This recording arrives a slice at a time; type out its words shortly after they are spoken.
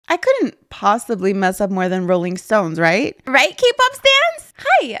I couldn't possibly mess up more than Rolling Stones, right? Right, K-pop stans?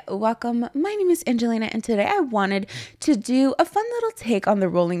 Hi, welcome. My name is Angelina, and today I wanted to do a fun little take on the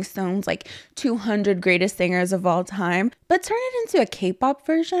Rolling Stones, like 200 greatest singers of all time, but turn it into a K-pop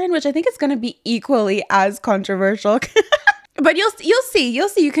version, which I think is going to be equally as controversial. But you'll see.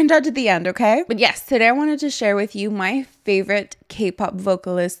 You can judge at the end, okay? But yes, today I wanted to share with you my favorite K-pop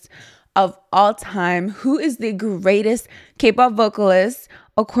vocalists of all time. Who is the greatest K-pop vocalist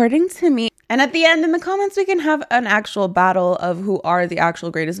according to me? And at the end in the comments, we can have an actual battle of who are the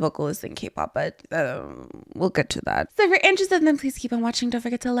actual greatest vocalists in K-pop, but we'll get to that. So if you're interested, then please keep on watching. Don't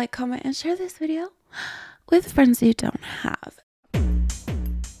forget to like, comment, and share this video with friends you don't have.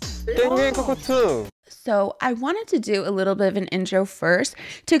 So I wanted to do a little bit of an intro first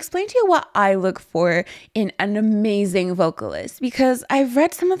to explain to you what I look for in an amazing vocalist, because I've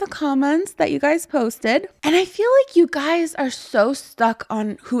read some of the comments that you guys posted and I feel like you guys are so stuck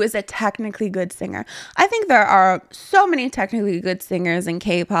on who is a technically good singer. I think there are so many technically good singers in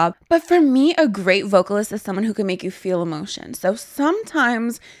K-pop, but for me, a great vocalist is someone who can make you feel emotion. So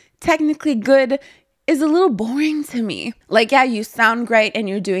sometimes technically good is a little boring to me. Like, yeah, you sound great and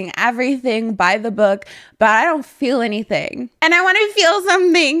you're doing everything by the book, but I don't feel anything. And I want to feel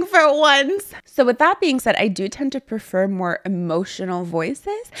something for once. So with that being said, I do tend to prefer more emotional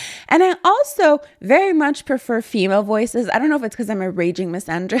voices. And I also very much prefer female voices. I don't know if it's because I'm a raging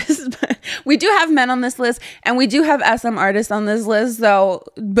misandrist, but we do have men on this list and we do have SM artists on this list. So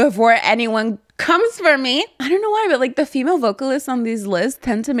before anyone comes for me, I don't know why, but like the female vocalists on these lists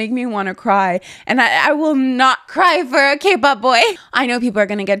tend to make me want to cry, and I will not cry for a K-pop boy. I know people are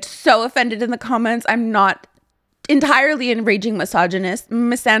gonna get so offended in the comments. I'm not entirely an raging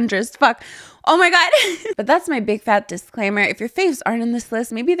misandrist, fuck. Oh my god. But that's my big fat disclaimer. If your faves aren't in this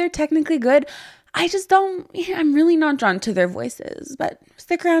list, maybe they're technically good. I just don't, I'm really not drawn to their voices, but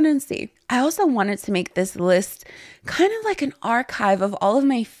stick around and see. I also wanted to make this list kind of like an archive of all of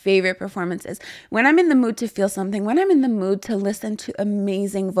my favorite performances. When I'm in the mood to feel something, when I'm in the mood to listen to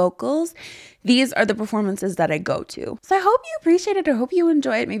amazing vocals, these are the performances that I go to. So I hope you appreciate it. I hope you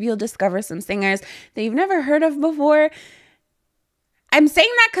enjoy it. Maybe you'll discover some singers that you've never heard of before. I'm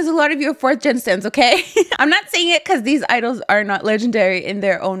saying that because a lot of you are fourth gen stans, okay? I'm not saying it because these idols are not legendary in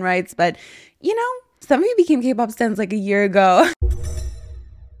their own rights, but you know, some of you became K-pop stans like a year ago.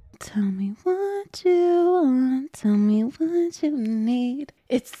 Tell me what you want, tell me what you need.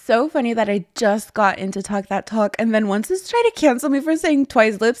 It's so funny that I just got into Talk That Talk and then once this tried to cancel me for saying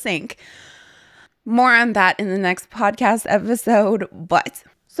twice lip sync. More on that in the next podcast episode, but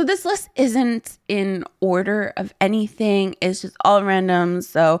so this list isn't in order of anything. It's just all random.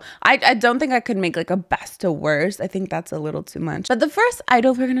 So I don't think I could make like a best to worst. I think that's a little too much. But the first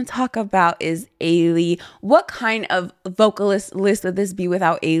idol we're going to talk about is ateez. What kind of vocalist list would this be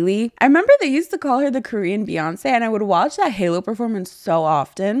without ateez? I remember they used to call her the Korean Beyonce, and I would watch that Halo performance so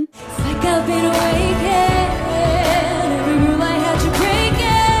often. It's like I've been awakened. Every rule I had to break.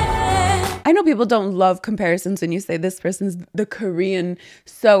 I know people don't love comparisons when you say this person's the Korean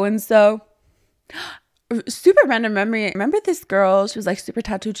so-and-so. Super random memory. I remember this girl, she was like super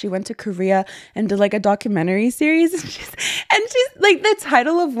tattooed. She went to Korea and did like a documentary series. And she's like, the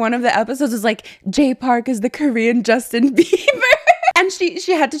title of one of the episodes is like, J Park is the Korean Justin Bieber. And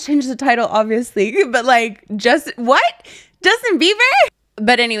she had to change the title, obviously. But like, what? Justin Bieber?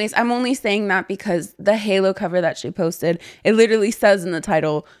 But anyways, I'm only saying that because the Halo cover that she posted, it literally says in the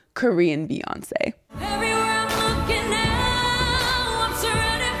title, Korean Beyonce.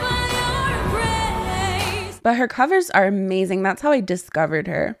 But her covers are amazing. That's how I discovered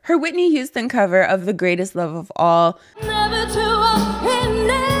her. Her Whitney Houston cover of The Greatest Love of All.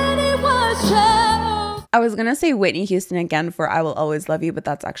 I was gonna say Whitney Houston again for I Will Always Love You, but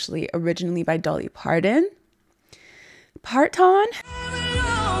that's actually originally by Dolly Parton. Parton?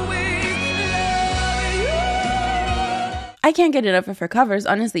 I can't get enough of her covers,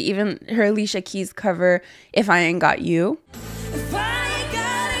 honestly. Even her Alicia Keys cover, If I Ain't Got You.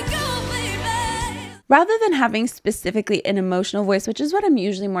 Rather than having specifically an emotional voice, which is what I'm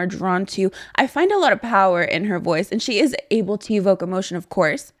usually more drawn to, I find a lot of power in her voice, and she is able to evoke emotion, of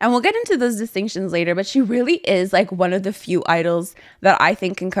course. And we'll get into those distinctions later, but she really is like one of the few idols that I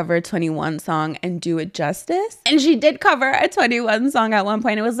think can cover a 21 song and do it justice. And she did cover a 21 song at one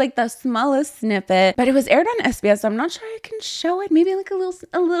point. It was like the smallest snippet, but it was aired on SBS, so I'm not sure I can show it. Maybe like a little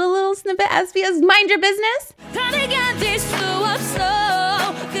snippet. SBS, mind your business.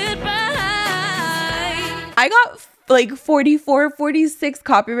 I got like 44, 46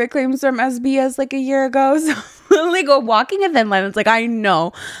 copyright claims from SBS like a year ago. So literally go walking a thin line. It's like, I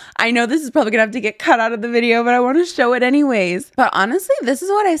know this is probably gonna have to get cut out of the video, but I want to show it anyways. But honestly, this is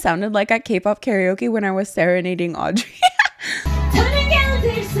what I sounded like at K-pop karaoke when I was serenading Audrey.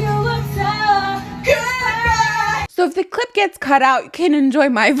 So if the clip gets cut out, you can enjoy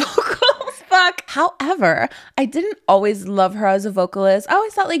my vocals. Fuck. However, I didn't always love her as a vocalist. I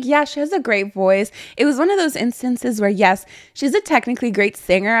always thought like, yeah, she has a great voice. It was one of those instances where yes, she's a technically great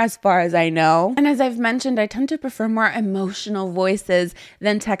singer as far as I know. And as I've mentioned, I tend to prefer more emotional voices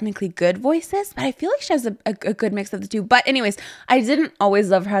than technically good voices. But I feel like she has a good mix of the two. But anyways, I didn't always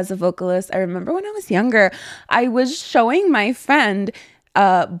love her as a vocalist. I remember when I was younger, I was showing my friend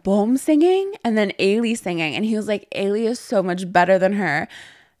Bohm singing and then Ailey singing, and he was like, Ailey is so much better than her.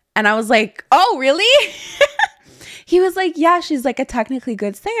 And I was like, oh really? He was like, yeah, she's like a technically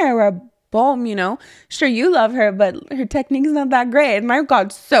good singer, where Bohm, you know, sure you love her, but her technique's not that great. And I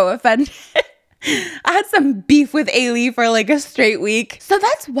got so offended. I had some beef with Ailey for like a straight week. So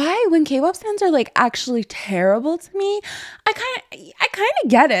that's why when K-pop fans are like actually terrible to me, I kind of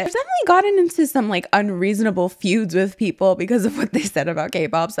get it. I've definitely gotten into some like unreasonable feuds with people because of what they said about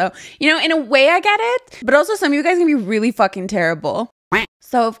K-pop. So, you know, in a way I get it, but also some of you guys can be really fucking terrible.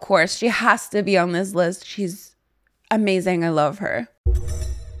 So of course she has to be on this list. She's amazing. I love her.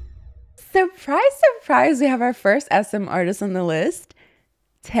 Surprise, surprise, we have our first SM artist on the list.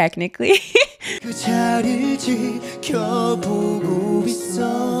 Technically.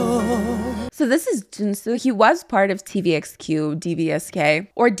 So this is Junsu. He was part of TVXQ, DBSK,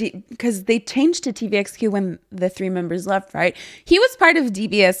 because they changed to TVXQ when the 3 members left, right? He was part of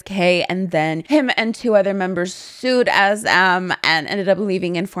DBSK, and then him and 2 other members sued SM and ended up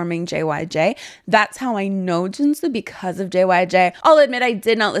leaving and forming JYJ. That's how I know Junsu, because of JYJ. I'll admit I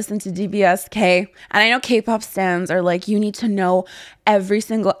did not listen to DBSK, and I know K-pop stans are like, you need to know every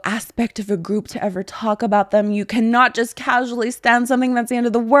single aspect of a group to ever talk about them. You cannot just casually stan something that's the end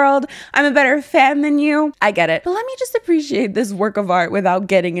of the world. I'm a better fan than you. I get it. But let me just appreciate this work of art without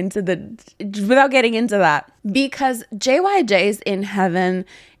getting into that. Because JYJ's In Heaven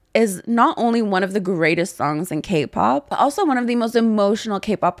is not only one of the greatest songs in K-pop, but also one of the most emotional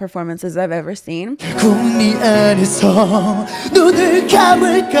K-pop performances I've ever seen.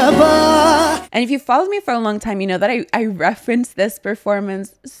 And if you followed me for a long time, you know that I reference this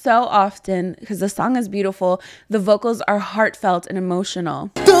performance so often because the song is beautiful. The vocals are heartfelt and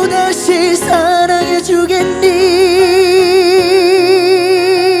emotional.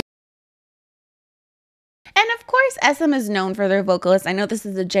 And of course, SM is known for their vocalists. I know this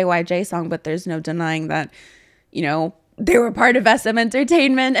is a JYJ song, but there's no denying that, you know, they were part of SM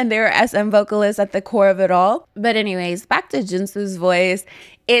Entertainment and they were SM vocalists at the core of it all. But anyways, back to Junsu's voice.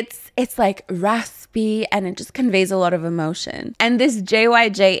 It's like raspy and it just conveys a lot of emotion. And this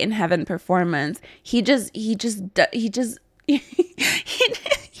JYJ In Heaven performance, he's just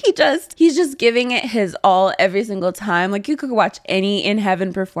giving it his all every single time. Like, you could watch any In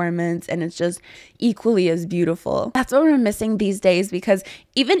Heaven performance and it's just equally as beautiful. That's what we're missing these days, because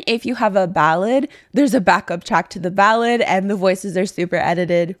even if you have a ballad, there's a backup track to the ballad and the voices are super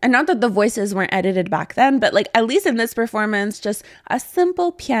edited. And not that the voices weren't edited back then, but like at least in this performance, just a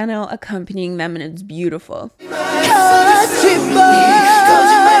simple piano accompanying them, and it's beautiful.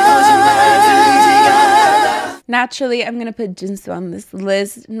 Naturally, I'm going to put Junsu on this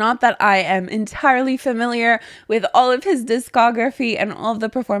list. Not that I am entirely familiar with all of his discography and all of the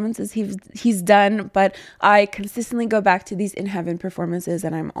performances he's done, but I consistently go back to these In Heaven performances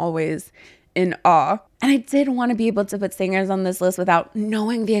and I'm always in awe. And I did want to be able to put singers on this list without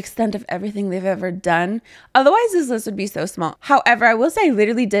knowing the extent of everything they've ever done. Otherwise, this list would be so small. However, I will say I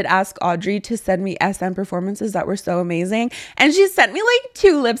literally did ask Audrey to send me SM performances that were so amazing. And she sent me like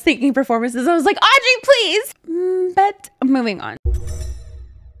 2 lip syncing performances. I was like, Audrey, please. But moving on.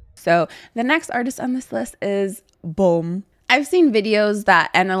 So the next artist on this list is Bohm. I've seen videos that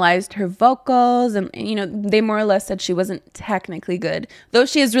analyzed her vocals and, you know, they more or less said she wasn't technically good, though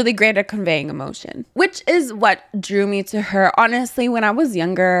she is really great at conveying emotion, which is what drew me to her. Honestly, when I was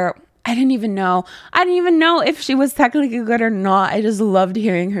younger, I didn't even know if she was technically good or not. I just loved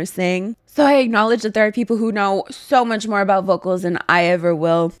hearing her sing. So I acknowledge that there are people who know so much more about vocals than I ever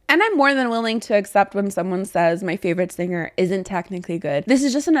will. And I'm more than willing to accept when someone says my favorite singer isn't technically good. This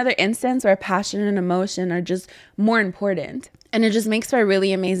is just another instance where passion and emotion are just more important. And it just makes for a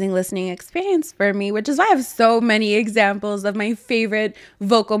really amazing listening experience for me, which is why I have so many examples of my favorite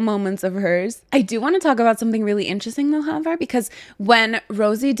vocal moments of hers. I do want to talk about something really interesting though, however, because when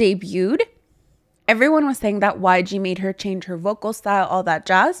Rosie debuted, Everyone was saying that YG made her change her vocal style, all that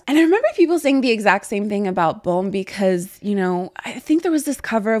jazz. And I remember people saying the exact same thing about Boom because, you know, I think there was this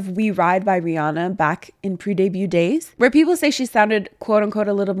cover of We Ride by Rihanna back in pre-debut days where people say she sounded quote unquote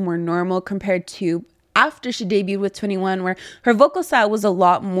a little more normal compared to after she debuted with 21, where her vocal style was a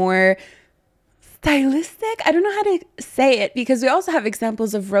lot more stylistic. I don't know how to say it because we also have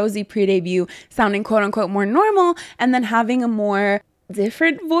examples of Rosie pre-debut sounding quote unquote more normal and then having a more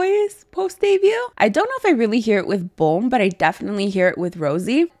different voice post-debut. I don't know if I really hear it with Boom, but I definitely hear it with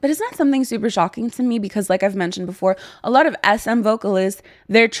Rosie. But it's not something super shocking to me because, like I've mentioned before, a lot of SM vocalists,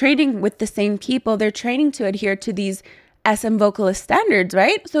 they're training with the same people. They're training to adhere to these SM vocalist standards,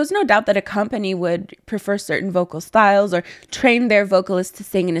 right? So it's no doubt that a company would prefer certain vocal styles or train their vocalists to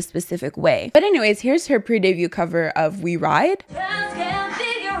sing in a specific way. But anyways, here's her pre-debut cover of We Ride.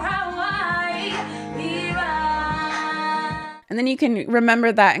 And then you can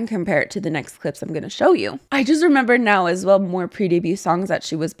remember that and compare it to the next clips I'm going to show you. I just remember now as well more pre-debut songs that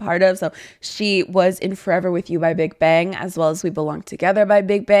she was part of. So she was in Forever With You by Big Bang, as well as We Belong Together by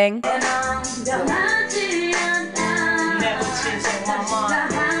Big Bang.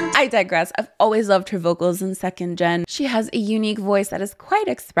 I digress. I've always loved her vocals in second gen. She has a unique voice that is quite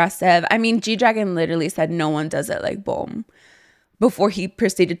expressive. I mean, G-Dragon literally said no one does it like Boom before he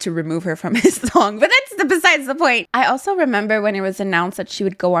proceeded to remove her from his song. But that's besides the point. I also remember when it was announced that she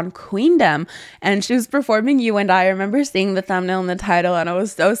would go on Queendom and she was performing You and I remember seeing the thumbnail and the title and I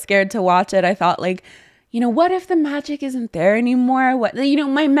was so scared to watch it. I thought like, you know, what if the magic isn't there anymore? What, you know,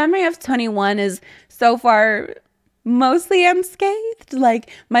 my memory of 21 is so far mostly unscathed.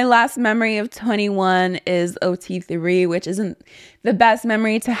 Like my last memory of 21 is OT3, which isn't the best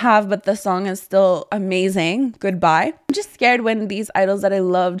memory to have, but the song is still amazing. Goodbye. I'm just scared when these idols that I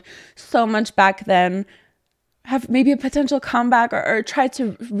loved so much back then have maybe a potential comeback or try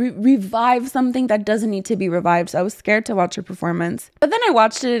to revive something that doesn't need to be revived. So I was scared to watch her performance. But then I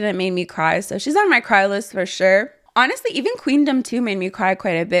watched it and it made me cry. So she's on my cry list for sure. Honestly, even Queendom 2 made me cry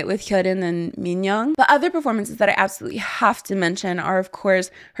quite a bit with Hyodin and Minyoung. But other performances that I absolutely have to mention are, of course,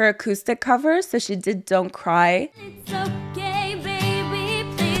 her acoustic covers. So she did Don't Cry. It's okay, baby,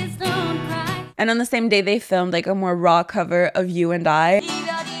 please don't cry. And on the same day, they filmed like a more raw cover of You and I.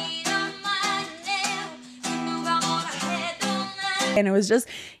 And it was just,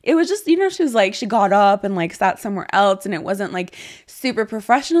 you know, she was like, she got up and like sat somewhere else and it wasn't like super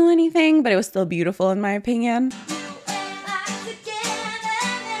professional or anything, but it was still beautiful in my opinion.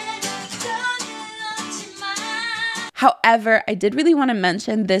 However, I did really want to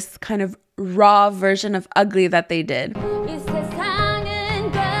mention this kind of raw version of Ugly that they did.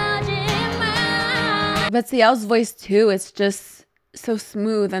 But CL's voice too, it's just so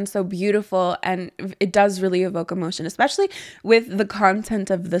smooth and so beautiful, and it does really evoke emotion, especially with the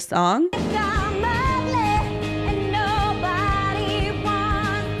content of the song.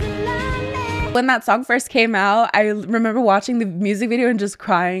 When that song first came out, I remember watching the music video and just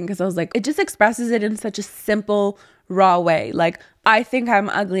crying because I was like, it just expresses it in such a simple, raw way. Like, I think I'm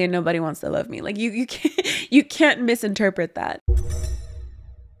ugly and nobody wants to love me. Like, you can't misinterpret that.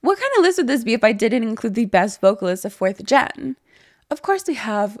 What kind of list would this be if I didn't include the best vocalist of 4th gen? Of course, we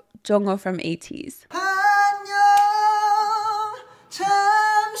have Jongho from ateez.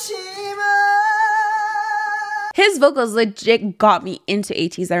 His vocals legit got me into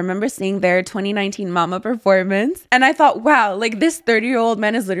ateez. I remember seeing their 2019 Mama performance and I thought, wow, like this 30-year-old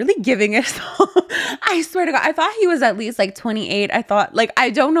man is literally giving it all. I swear to God, I thought he was at least like 28. I thought, like,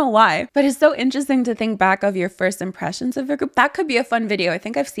 I don't know why, but it's so interesting to think back of your first impressions of your group. That could be a fun video. I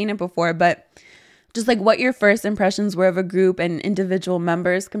think I've seen it before, but just like what your first impressions were of a group and individual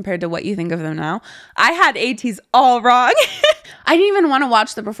members compared to what you think of them now. I had ateez all wrong. I didn't even want to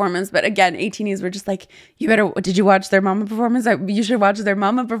watch the performance, but again, 18s were just like, did you watch their Mama performance? You should watch their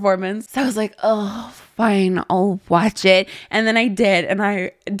Mama performance. So I was like, oh, fine, I'll watch it. And then I did, and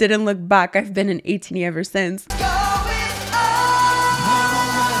I didn't look back. I've been an 18 ever since.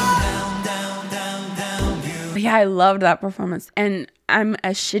 But yeah, I loved that performance. And I'm a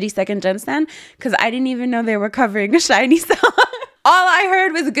shitty second gen stan because I didn't even know they were covering a SHINee song. All I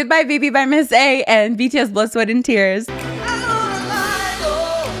heard was Goodbye Baby by Miss A and BTS Blood, Sweat and Tears.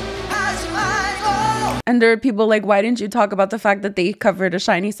 And there were people like, why didn't you talk about the fact that they covered a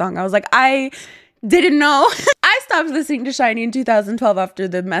SHINee song? I was like, I didn't know. I stopped listening to SHINee in 2012 after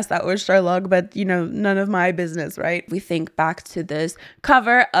the mess that was Sherlock, but you know, none of my business, right? We think back to this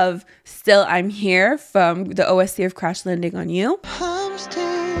cover of Still I'm Here from the OST of Crash Landing on You.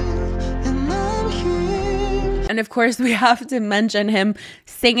 And of course, we have to mention him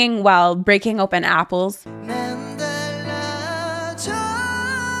singing while breaking open apples.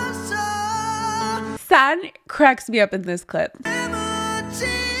 Chan cracks me up in this clip.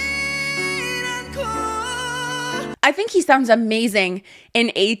 I think he sounds amazing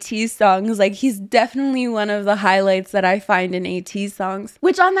in ateez songs. Like, he's definitely one of the highlights that I find in ateez songs.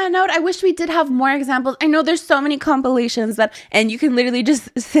 Which, on that note, I wish we did have more examples. I know there's so many compilations and you can literally just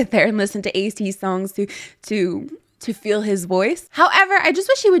sit there and listen to ateez songs to feel his voice. However, I just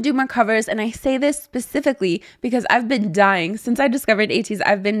wish he would do more covers, and I say this specifically because I've been dying. Since I discovered ateez,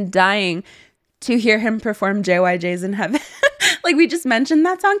 I've been dying to hear him perform JYJ's in Heaven. Like, we just mentioned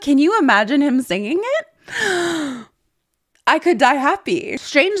that song. Can you imagine him singing it? I could die happy.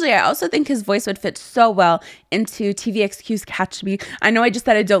 Strangely, I also think his voice would fit so well into TVXQ's Catch Me. I know I just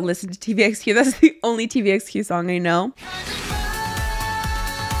said I don't listen to TVXQ. That's the only TVXQ song I know.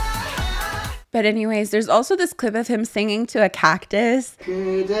 But anyways, there's also this clip of him singing to a cactus.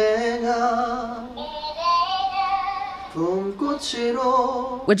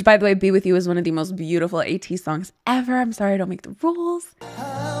 Which, by the way, Be With You is one of the most beautiful ateez songs ever. I'm sorry I don't make the rules.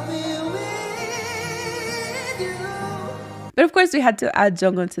 But of course, we had to add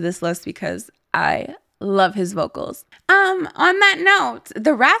Jungkook to this list because I love his vocals. On that note,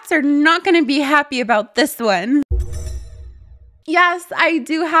 the rats are not going to be happy about this one. Yes, I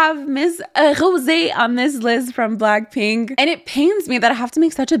do have Miss Rosé on this list from Blackpink. And it pains me that I have to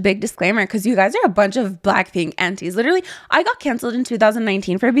make such a big disclaimer because you guys are a bunch of Blackpink antis. Literally, I got canceled in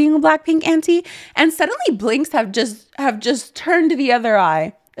 2019 for being a Blackpink anti, and suddenly Blinks have just turned the other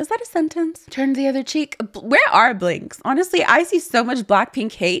eye. Is that a sentence? Turn the other cheek? Where are Blinks? Honestly, I see so much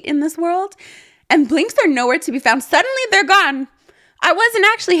Blackpink hate in this world, and Blinks are nowhere to be found. Suddenly, they're gone. I wasn't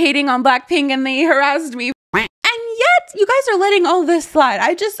actually hating on Blackpink, and they harassed me. And yet, you guys are letting all this slide.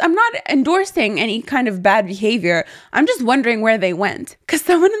 I'm not endorsing any kind of bad behavior. I'm just wondering where they went. Because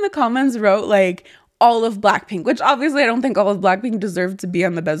someone in the comments wrote, like, all of Blackpink, which obviously I don't think all of Blackpink deserved to be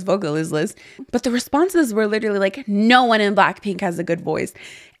on the best vocalist list. But the responses were literally like, no one in Blackpink has a good voice.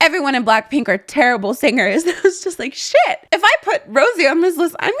 Everyone in Blackpink are terrible singers. It was just like, shit. If I put Rosie on this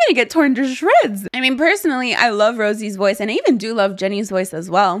list, I'm gonna get torn to shreds. I mean, personally, I love Rosie's voice, and I even do love Jennie's voice as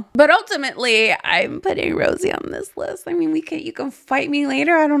well. But ultimately, I'm putting Rosie on this list. I mean, you can fight me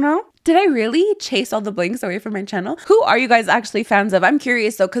later, I don't know. Did I really chase all the Blinks away from my channel? Who are you guys actually fans of? I'm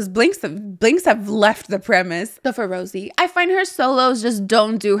curious though, because Blinks have left the premise. So for Rosie, I find her solos just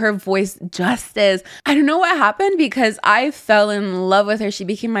don't do her voice justice. I don't know what happened because I fell in love with her. She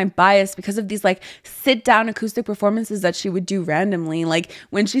became my bias because of these like sit down acoustic performances that she would do randomly. Like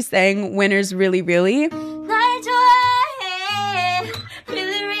when she sang Winners Really Really.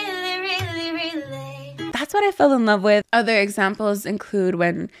 That's what I fell in love with. Other examples include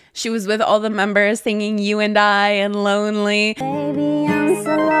when she was with all the members singing You and I and Lonely. Baby, I'm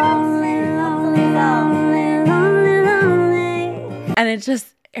so lonely, lonely, lonely, lonely, lonely. And it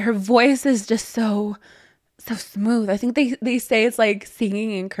just, her voice is just so smooth. I think they say it's like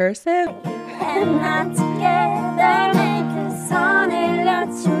singing in cursive. And not together, make us only let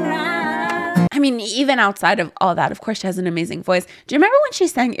you run. I mean, even outside of all that, of course, she has an amazing voice. Do you remember when she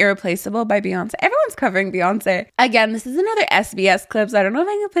sang Irreplaceable by Beyonce? Everyone's covering Beyonce. Again, this is another SBS clips. I don't know if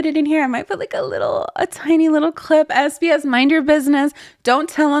I can put it in here. I might put like a tiny little clip. SBS, mind your business. Don't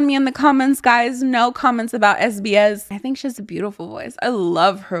tell on me in the comments, guys. No comments about SBS. I think she has a beautiful voice. I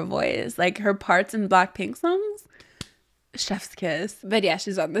love her voice. Like her parts in Blackpink songs. Chef's kiss. But yeah,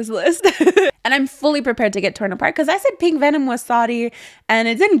 she's on this list. And I'm fully prepared to get torn apart because I said Pink Venom was Saudi and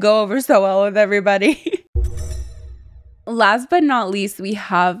it didn't go over so well with everybody. Last but not least, we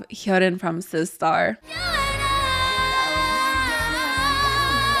have Hyun from Sistar.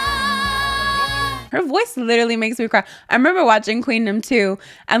 Her voice literally makes me cry. I remember watching Queendom 2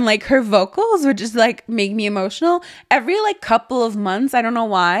 and like her vocals would just like make me emotional. Every like couple of months, I don't know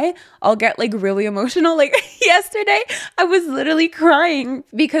why, I'll get like really emotional. Like yesterday, I was literally crying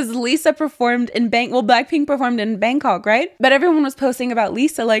because Lisa performed in Blackpink performed in Bangkok, right? But everyone was posting about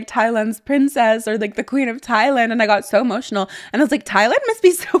Lisa, like Thailand's princess or like the queen of Thailand. And I got so emotional. And I was like, Thailand must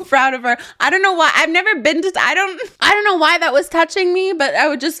be so proud of her. I don't know why. I've never been to, I don't know why that was touching me, but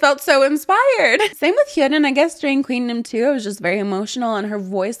I just felt so inspired. Same with Hyun, I guess during Queendom 2, I was just very emotional and her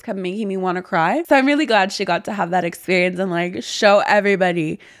voice kept making me want to cry. So I'm really glad she got to have that experience and like show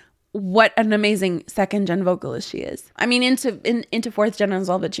everybody what an amazing second gen vocalist she is. I mean, into fourth gen as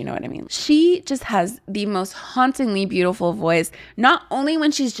well, but you know what I mean. She just has the most hauntingly beautiful voice, not only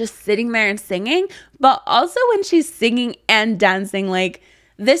when she's just sitting there and singing, but also when she's singing and dancing. Like,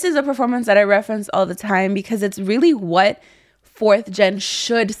 this is a performance that I reference all the time because it's really what fourth gen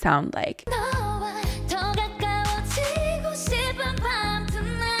should sound like.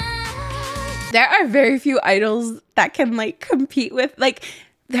 There are very few idols that can like compete with, like,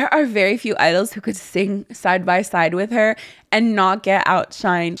 There are very few idols who could sing side by side with her and not get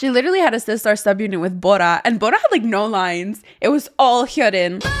outshined. She literally had a sister subunit with Bora, and Bora had like no lines. It was all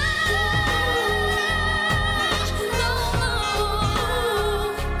Hyun.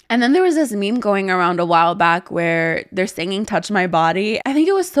 And then there was this meme going around a while back where they're singing Touch My Body. I think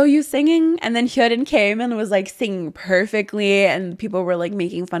it was Soyu singing, and then Hyun came and was like singing perfectly, and people were like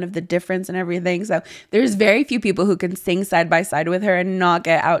making fun of the difference and everything. So there's very few people who can sing side by side with her and not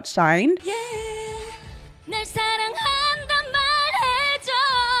get outshined.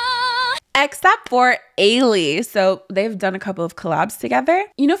 Except for ateez. So they've done a couple of collabs together.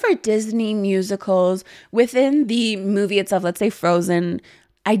 You know, for Disney musicals, within the movie itself, let's say Frozen,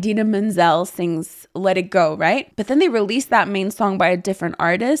 Idina Menzel sings Let It Go, right? But then they released that main song by a different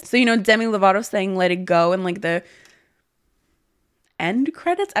artist. So, you know, Demi Lovato sang Let It Go and like the end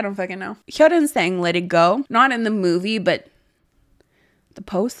credits? I don't fucking know. Hyun sang Let It Go. Not in the movie, but the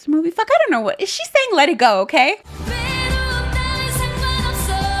post movie? Fuck, I don't know what. Is she saying Let It Go, okay?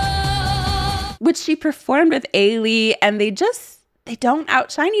 Which she performed with ateez, and they don't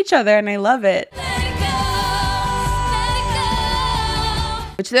outshine each other, and I love it.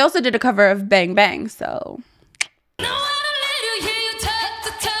 Which they also did a cover of Bang Bang, so.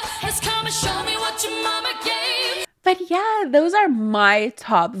 But yeah, those are my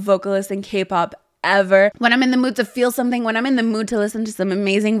top vocalists in K-pop ever. When I'm in the mood to feel something, when I'm in the mood to listen to some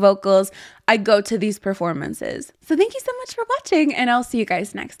amazing vocals, I go to these performances. So thank you so much for watching, and I'll see you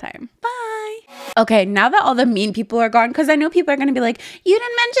guys next time. Bye. Okay, now that all the mean people are gone, because I know people are going to be like, you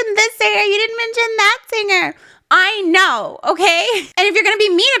didn't mention this singer, you didn't mention that singer. I know, okay? And if you're gonna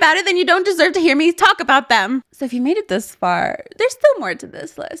be mean about it, then you don't deserve to hear me talk about them. So if you made it this far, there's still more to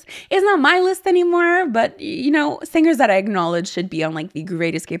this list. It's not my list anymore, but you know, singers that I acknowledge should be on like the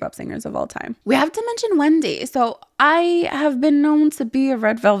greatest K-pop singers of all time. We have to mention Wendy. So I have been known to be a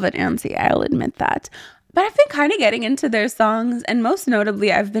Red Velvet auntie, I'll admit that. But I've been kind of getting into their songs, and most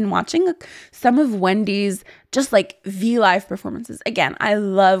notably, I've been watching some of Wendy's just like V-Live performances. Again, I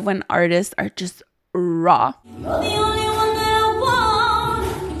love when artists are just raw. You're the only one that I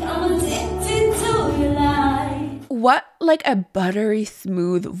want. I'm addicted to your life. What like a buttery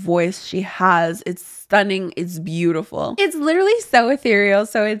smooth voice she has. It's stunning. It's beautiful. It's literally so ethereal.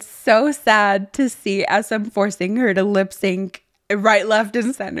 So it's so sad to see SM forcing her to lip sync right, left,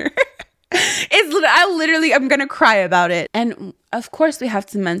 and center. I'm gonna cry about it. And of course we have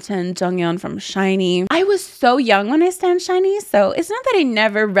to mention Jonghyun from SHINee. I was so young when I stan SHINee, so it's not that I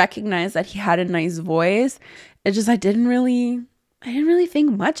never recognized that he had a nice voice. It's just I didn't really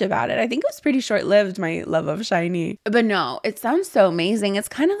think much about it. I think it was pretty short-lived, my love of SHINee. But no, it sounds so amazing. It's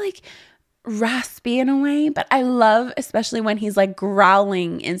kind of like raspy in a way, but I love especially when he's like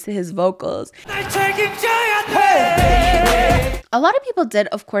growling into his vocals. A lot of people did,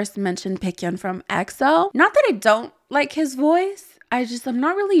 of course, mention Baekhyun from EXO. Not that I don't like his voice. I'm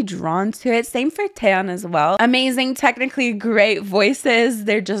not really drawn to it. Same for Taeyeon as well. Amazing, technically great voices.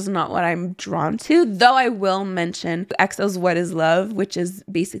 They're just not what I'm drawn to. Though I will mention EXO's What Is Love, which is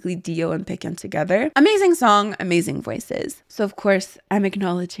basically Dio and Baekhyun together. Amazing song, amazing voices. So of course, I'm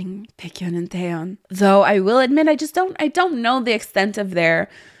acknowledging Baekhyun and Taeyeon. Though I will admit, I don't know the extent of their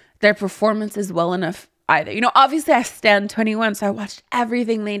performances well enough either. You know, obviously I stan 21, so I watched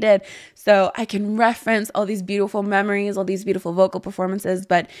everything they did. So I can reference all these beautiful memories, all these beautiful vocal performances,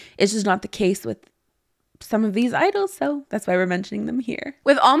 but it's just not the case with some of these idols. So that's why we're mentioning them here.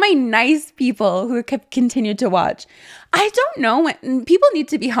 With all my nice people who continued to watch, I don't know when people need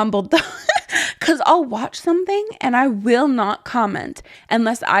to be humbled though, because I'll watch something and I will not comment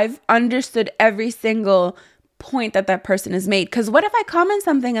unless I've understood every single point that person has made. Because what if I comment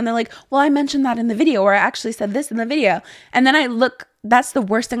something and they're like, well, I mentioned that in the video, or I actually said this in the video, and then I look, that's the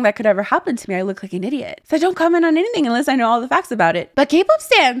worst thing that could ever happen to me. I look like an idiot. So I don't comment on anything unless I know all the facts about it. But K-pop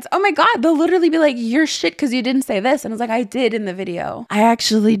stans, oh my god, they'll literally be like, you're shit because you didn't say this. And I was like, I did in the video. I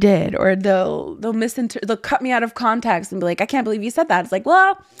actually did. Or they'll cut me out of context and be like, I can't believe you said that. It's like,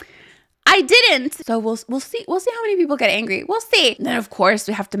 well, I didn't. So we'll see how many people get angry. We'll see. Then of course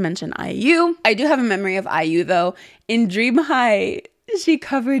we have to mention IU. I do have a memory of IU though. In Dream High, she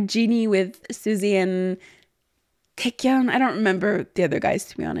covered Genie with Suzy and Taekyeon. I don't remember the other guys,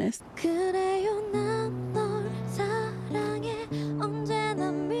 to be honest.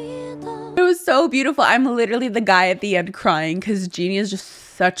 It was so beautiful. I'm literally the guy at the end crying because Genie is just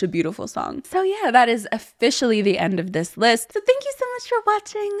such a beautiful song. So yeah, that is officially the end of this list. So thank you so much much for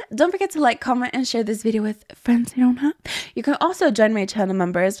watching. Don't forget to like, comment, and share this video with friends you don't have. You can also join my channel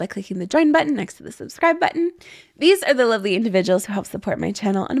members by clicking the join button next to the subscribe button. These are the lovely individuals who help support my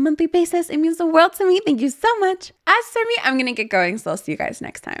channel on a monthly basis. It means the world to me. Thank you so much. As for me, I'm gonna get going, so I'll see you guys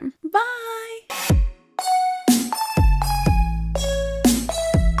next time. Bye.